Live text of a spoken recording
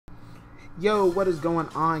Yo, what is going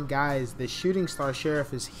on, guys? The Shooting Star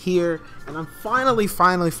Sheriff is here, and I'm finally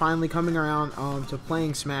coming around to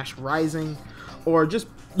playing Smash Rising, or just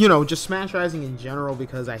Smash Rising in general,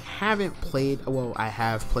 because I haven't played. Well, I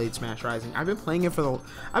have played Smash Rising. I've been playing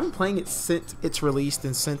it since it's released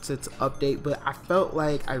and since its update, but I felt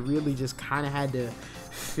like I really just kind of had to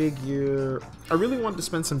I really wanted to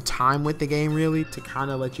spend some time with the game, really, to kind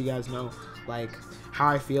of let you guys know like how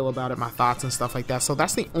I feel about it, my thoughts and stuff like that. So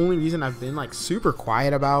that's the only reason I've been like super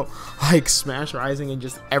quiet about like Smash Rising and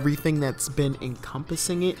just everything that's been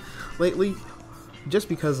encompassing it lately, just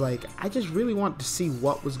because like I just really want to see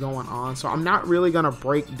what was going on. So I'm not really gonna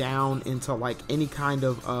break down into like any kind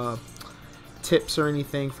of tips or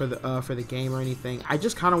anything for the game or anything. I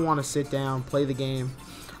just kind of want to sit down, play the game,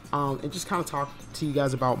 and just kind of talk to you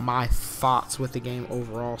guys about my thoughts with the game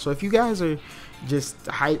overall. So if you guys are just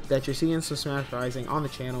hyped that you're seeing some Smash Rising on the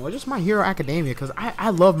channel, or just My Hero Academia, because I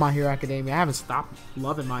love My Hero Academia. I haven't stopped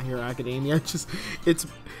loving My Hero Academia. It's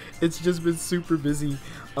just been super busy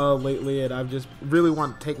lately, and I've just really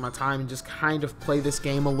want to take my time and just kind of play this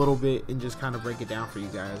game a little bit and just kind of break it down for you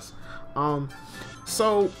guys.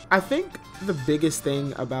 So I think the biggest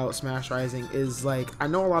thing about Smash Rising is, like, I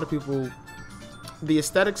know a lot of people, the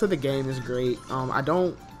aesthetics of the game is great.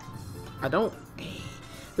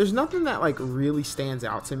 There's nothing that like really stands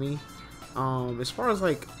out to me as far as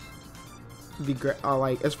like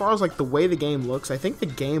the way the game looks. I think the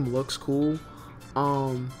game looks cool.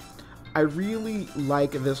 I really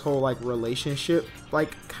like this whole like relationship,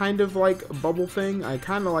 like kind of like bubble thing. I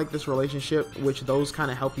kind of like this relationship, which those kind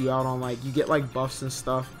of help you out on, like, you get like buffs and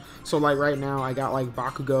stuff. So like right now I got like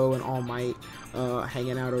Bakugo and All Might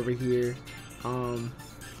hanging out over here,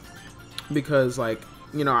 because like,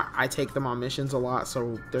 you know, I take them on missions a lot,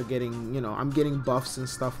 so they're getting, you know, I'm getting buffs and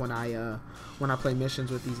stuff when I play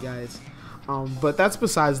missions with these guys. But that's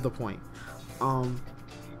besides the point. How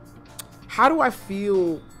do I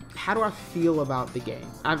feel about the game?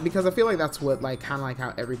 Because I feel like that's what, like, kind of like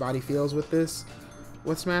how everybody feels with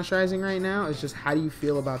Smash Rising right now. It's just, how do you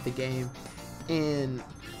feel about the game? And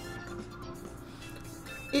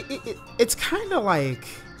it's kind of like,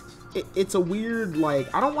 it's a weird,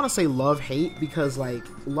 like, I don't want to say love-hate, because like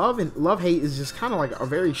love-hate is just kind of like a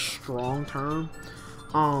very strong term.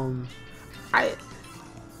 I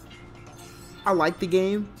like the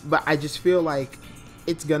game, but I just feel like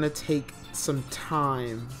it's gonna take some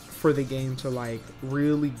time for the game to like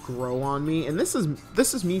really grow on me. And this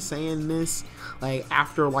is me saying this like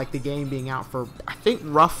after like the game being out for, I think,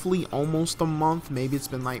 roughly almost a month. Maybe it's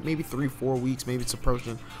been like maybe 3-4 weeks, maybe it's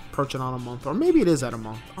approaching on a month, or maybe it is at a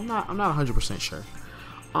month. I'm not 100% sure.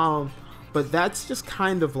 But that's just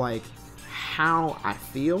kind of like how I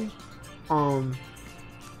feel.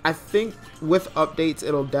 I think with updates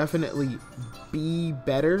it'll definitely be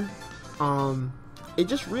better. It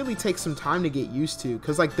just really takes some time to get used to,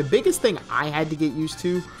 because like the biggest thing I had to get used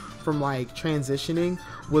to from like transitioning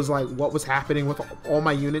was like what was happening with all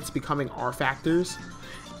my units becoming R factors.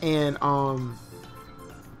 And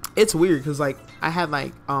it's weird because like I had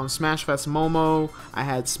like Smash Fest Momo, I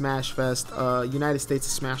had Smash Fest United States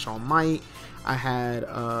of Smash All Might, I had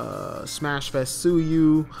Smash Fest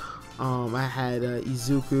Suyu, I had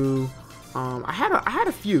Izuku. I had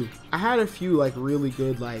a few like really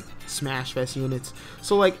good like Smash Fest units.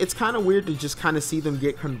 So like it's kind of weird to just kind of see them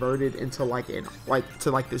get converted into like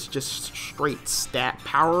this just straight stat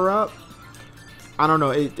power up. I don't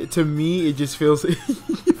know. To me it just feels it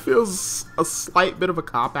feels a slight bit of a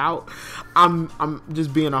cop out. I'm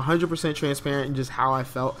just being 100% transparent and just how I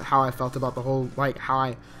felt about the whole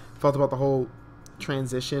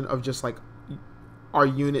transition of just like our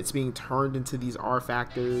units being turned into these R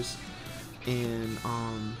factors. And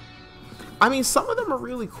I mean, some of them are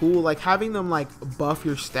really cool, like having them like buff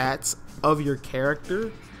your stats of your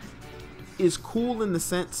character is cool in the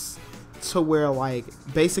sense to where like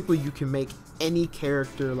basically you can make any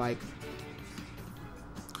character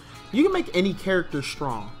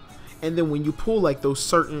strong. And then when you pull like those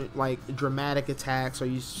certain like dramatic attacks, or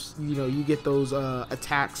you get those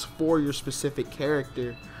attacks for your specific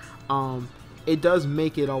character, it does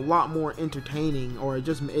make it a lot more entertaining, or it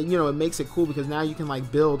makes it cool, because now you can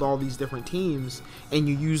like build all these different teams and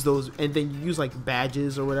you use those, and then you use like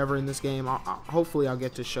badges or whatever in this game. Hopefully I'll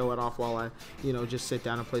get to show it off while I just sit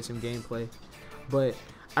down and play some gameplay. But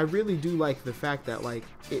I really do like the fact that like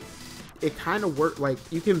it kind of worked. Like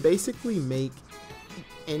you can basically make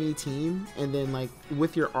any team, and then like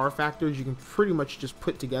with your R factors you can pretty much just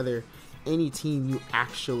put together any team you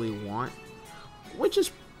actually want, which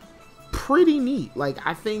is pretty neat. Like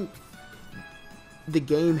I think the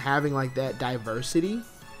game having like that diversity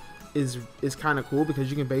is kind of cool because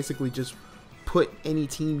you can basically just put any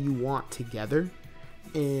team you want together,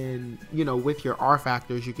 and you know, with your R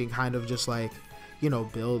factors you can kind of just like, you know,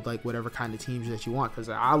 build like whatever kind of teams that you want. Because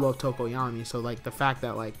I love Tokoyami, so like the fact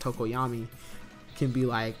that like Tokoyami can be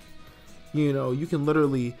like, you know, you can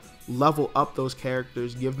literally level up those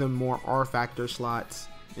characters, give them more R factor slots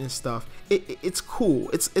and stuff. It's cool.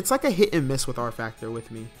 It's like a hit and miss with R factor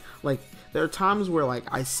with me. Like there are times where like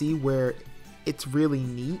I see where it's really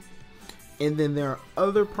neat, and then there are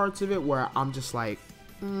other parts of it where I'm just like,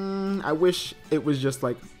 I wish it was just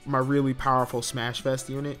like my really powerful Smash Fest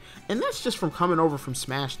unit. And that's just from coming over from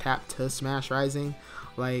Smash Tap to Smash Rising.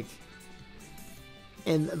 Like,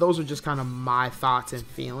 and those are just kind of my thoughts and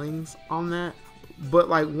feelings on that. But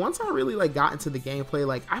like once I really like got into the gameplay,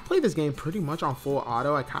 like I play this game pretty much on full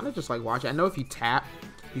auto. I kind of just like watch it. I know if you tap,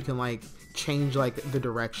 you can like change like the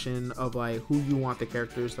direction of like who you want the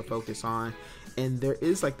characters to focus on. And there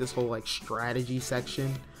is like this whole like strategy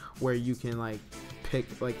section where you can like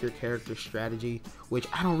pick like your character strategy, which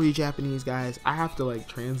I don't read Japanese, guys. I have to like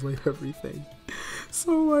translate everything.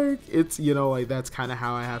 So like it's, you know, like that's kind of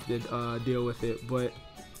how I have to deal with it, but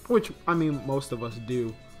which I mean most of us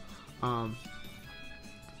do.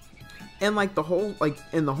 And like the whole like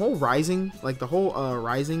in the whole rising, like the whole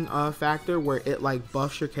rising factor where it like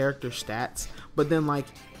buffs your character stats, but then like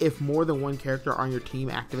if more than one character on your team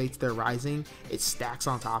activates their rising, it stacks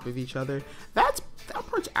on top of each other. That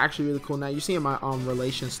part's actually really cool. Now you're seeing my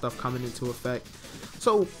relation stuff coming into effect.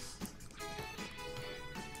 So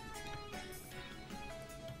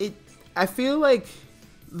I feel like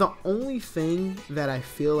the only thing that I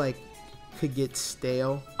feel like could get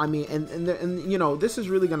stale, I mean, and you know, this is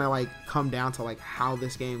really gonna like come down to like how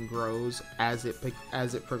this game grows as it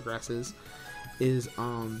progresses, is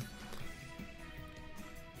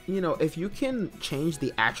you know, if you can change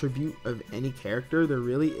the attribute of any character, there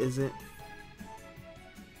really isn't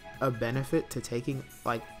a benefit to taking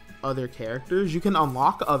like other characters. You can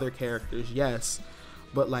unlock other characters, yes,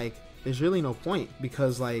 but like there's really no point,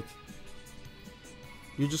 because like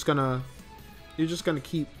you're just gonna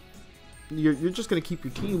keep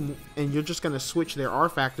your team, and you're just gonna switch their R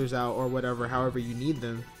factors out or whatever, however you need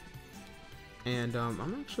them. And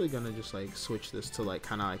I'm actually gonna just like switch this to like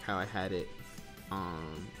kind of like how I had it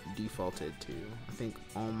defaulted to. I think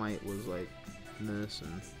All Might was like this,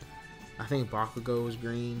 and I think Bakugo was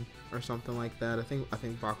green or something like that. I think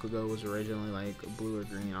Bakugo was originally like blue or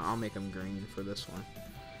green. I'll make him green for this one.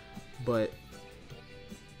 But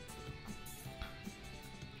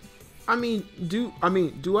I mean, do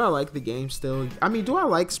I like the game still? I mean, do I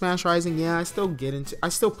like Smash Rising? Yeah, I still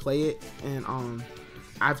play it, and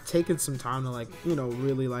I've taken some time to like, you know,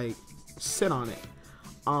 really like sit on it.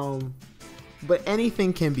 But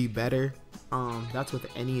anything can be better.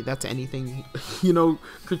 That's anything, you know,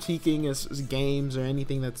 critiquing as games or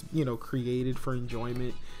anything that's, you know, created for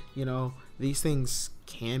enjoyment. You know, these things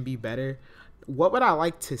can be better. What would I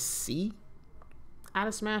like to see out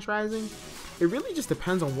of Smash Rising? It really just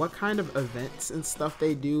depends on what kind of events and stuff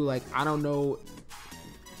they do. Like, I don't know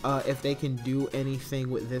if they can do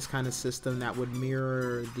anything with this kind of system that would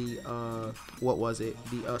mirror the what was it,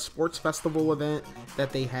 the sports festival event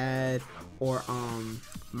that they had, or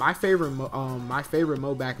my favorite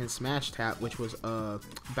mode back in Smash Tap, which was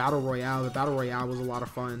Battle Royale. The Battle Royale was a lot of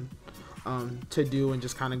fun to do and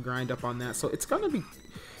just kind of grind up on that. So it's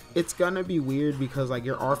gonna be weird because like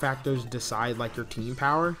your R factors decide like your team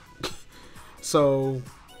power. So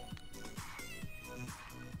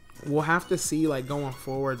we'll have to see like going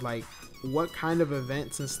forward like what kind of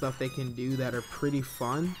events and stuff they can do that are pretty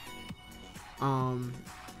fun.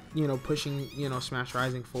 You know, pushing, you know, Smash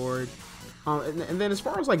Rising forward. And then as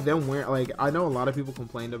far as like them wearing, like I know a lot of people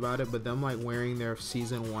complained about it, but them like wearing their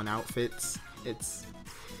season 1 outfits,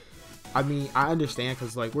 I mean, I understand,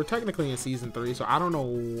 because like we're technically in season 3, so I don't know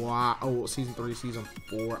why. Oh, season 3, season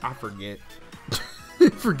 4, I forget.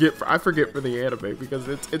 I forget for the anime, because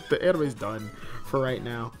the anime's done for right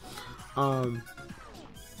now.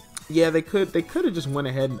 Yeah, they could have just went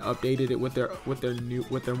ahead and updated it with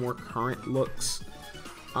their more current looks.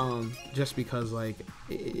 Just because like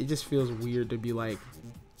it just feels weird to be like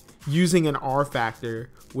using an R factor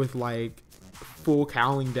with like full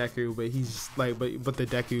Cowling Deku, but he's like, but the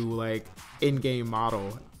Deku like in-game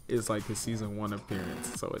model is like his season 1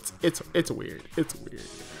 appearance. So it's weird. It's weird.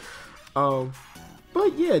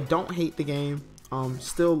 But yeah, don't hate the game.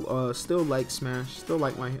 Still like Smash. I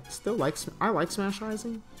like Smash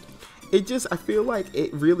Rising. It just, I feel like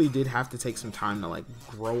it really did have to take some time to like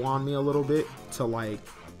grow on me a little bit to like,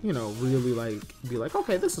 you know, really like be like,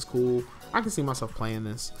 okay, this is cool. I can see myself playing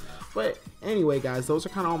this. But anyway, guys, those are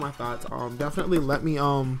kind of all my thoughts. Definitely let me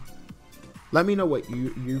let me know what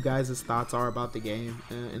you guys' thoughts are about the game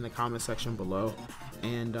in the comment section below,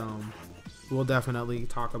 and we'll definitely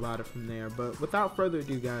talk about it from there. But without further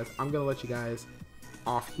ado, guys, I'm gonna let you guys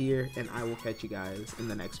off here, and I will catch you guys in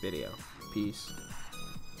the next video. Peace.